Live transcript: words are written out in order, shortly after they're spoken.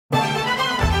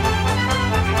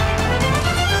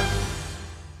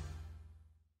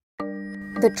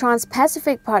The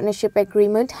Trans-Pacific Partnership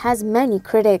Agreement has many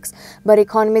critics, but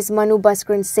economist Manu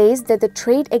Bhaskaran says that the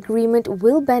trade agreement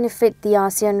will benefit the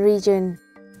ASEAN region.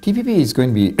 TPP is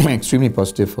going to be extremely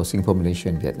positive for Singapore, Malaysia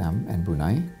and Vietnam and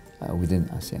Brunei within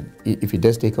ASEAN. If it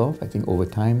does take off, I think over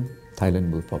time, Thailand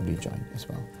will probably join as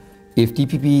well. If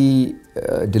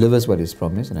TPP delivers what is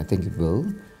promised, and I think it will,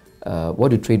 what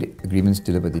do trade agreements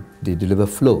deliver? They deliver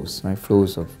flows, right?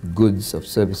 Flows of goods, of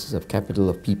services, of capital,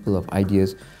 of people, of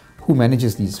ideas. Who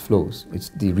manages these flows? It's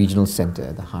the regional center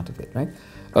at the heart of it, right?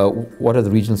 What are the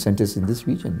regional centers in this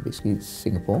region? Basically, it's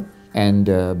Singapore. And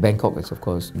Bangkok is, of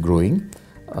course, growing.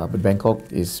 But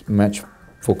Bangkok is much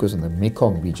focused on the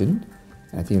Mekong region.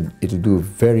 And I think it'll do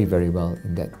very, very well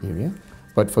in that area.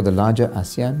 But for the larger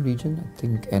ASEAN region, I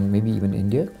think, and maybe even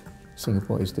India,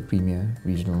 Singapore is the premier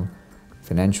regional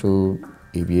financial,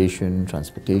 aviation,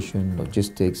 transportation,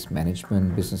 logistics,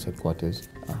 management, business headquarters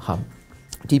hub.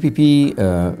 TPP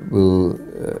will,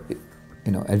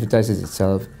 advertises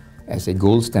itself as a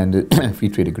gold standard free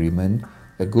trade agreement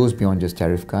that goes beyond just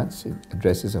tariff cuts. It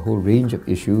addresses a whole range of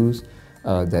issues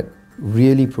that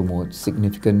really promote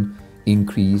significant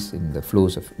increase in the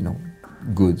flows of,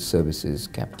 goods, services,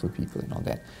 capital, people, and all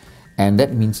that. And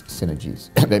that means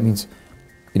synergies. That means,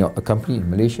 a company in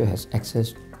Malaysia has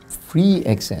free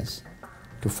access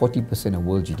to 40% of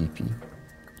world GDP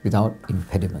without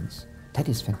impediments. That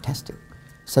is fantastic.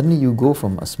 Suddenly you go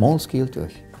from a small scale to a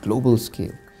global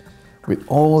scale with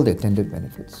all the attendant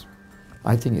benefits.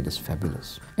 I think it is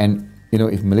fabulous. And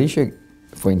if Malaysia,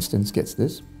 for instance, gets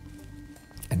this,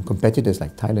 and competitors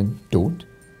like Thailand don't,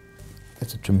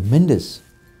 that's a tremendous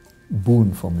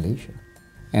boon for Malaysia.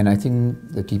 And I think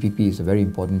the TPP is a very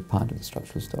important part of the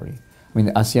structural story. I mean,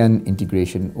 the ASEAN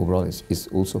integration overall is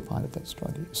also part of that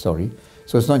story.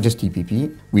 So it's not just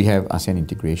TPP. We have ASEAN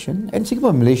integration. And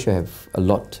Singapore and Malaysia have a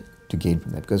lot to gain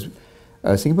from that because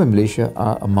Singapore and Malaysia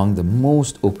are among the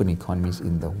most open economies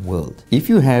in the world. If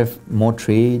you have more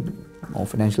trade, more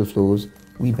financial flows,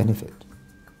 we benefit.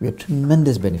 We are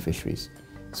tremendous beneficiaries.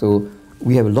 So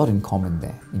we have a lot in common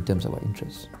there in terms of our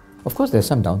interests. Of course, there's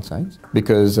some downsides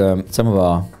because some of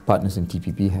our partners in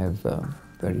TPP have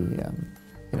very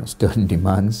stern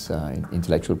demands in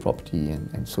intellectual property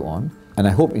and so on. And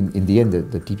I hope in the end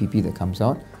the TPP that comes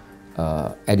out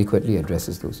adequately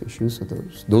addresses those issues, so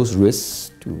those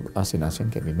risks to us in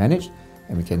ASEAN can be managed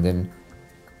and we can then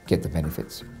get the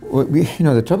benefits.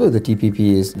 The trouble with the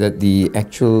TPP is that the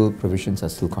actual provisions are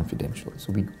still confidential,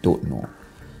 so we don't know.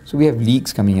 So we have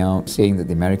leaks coming out saying that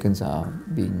the Americans are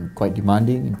being quite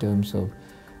demanding in terms of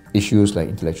issues like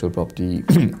intellectual property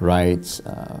rights,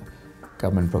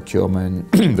 government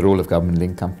procurement, the role of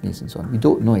government-linked companies and so on. We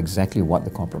don't know exactly what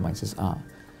the compromises are.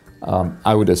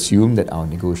 I would assume that our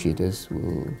negotiators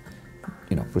will,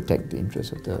 protect the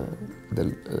interests of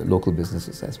the local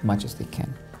businesses as much as they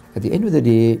can. At the end of the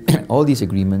day, all these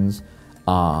agreements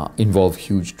involve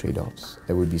huge trade-offs.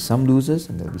 There will be some losers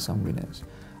and there will be some winners.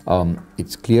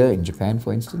 It's clear in Japan,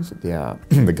 for instance, that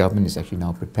the government is actually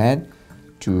now prepared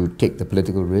to take the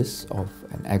political risks of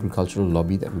an agricultural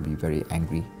lobby that will be very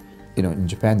angry. In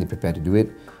Japan, they're prepared to do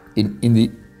it. In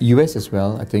the US as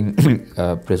well, I think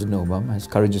President Obama has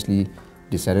courageously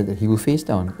decided that he will face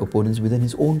down opponents within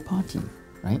his own party,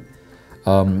 right?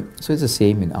 So it's the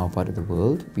same in our part of the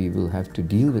world. We will have to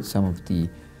deal with some of the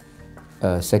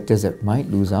sectors that might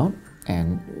lose out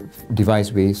and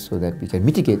devise ways so that we can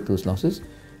mitigate those losses,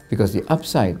 because the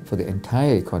upside for the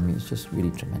entire economy is just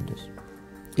really tremendous.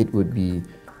 It would be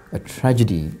a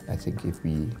tragedy, I think, if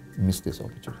we miss this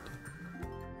opportunity.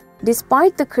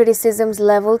 Despite the criticisms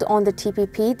leveled on the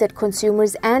TPP that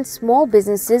consumers and small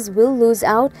businesses will lose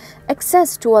out,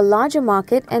 access to a larger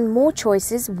market and more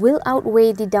choices will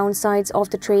outweigh the downsides of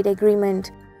the trade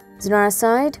agreement. Zinara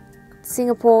Said,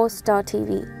 Singapore Star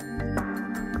TV.